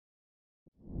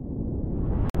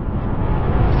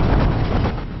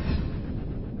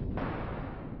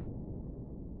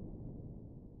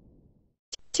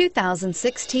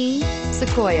2016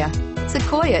 Sequoia.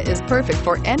 Sequoia is perfect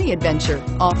for any adventure,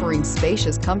 offering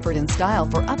spacious comfort and style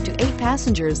for up to 8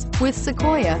 passengers. With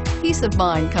Sequoia, peace of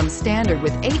mind comes standard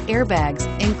with 8 airbags,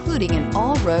 including an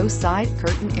all-row side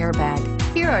curtain airbag.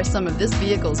 Here are some of this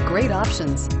vehicle's great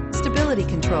options: stability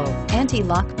control,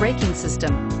 anti-lock braking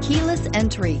system, keyless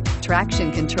entry,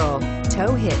 traction control,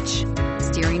 tow hitch,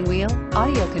 steering wheel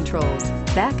audio controls,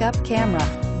 backup camera,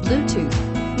 Bluetooth,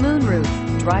 moonroof,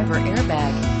 driver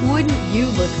airbag. Wouldn't you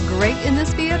look great in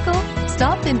this vehicle?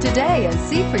 Stop in today and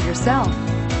see for yourself.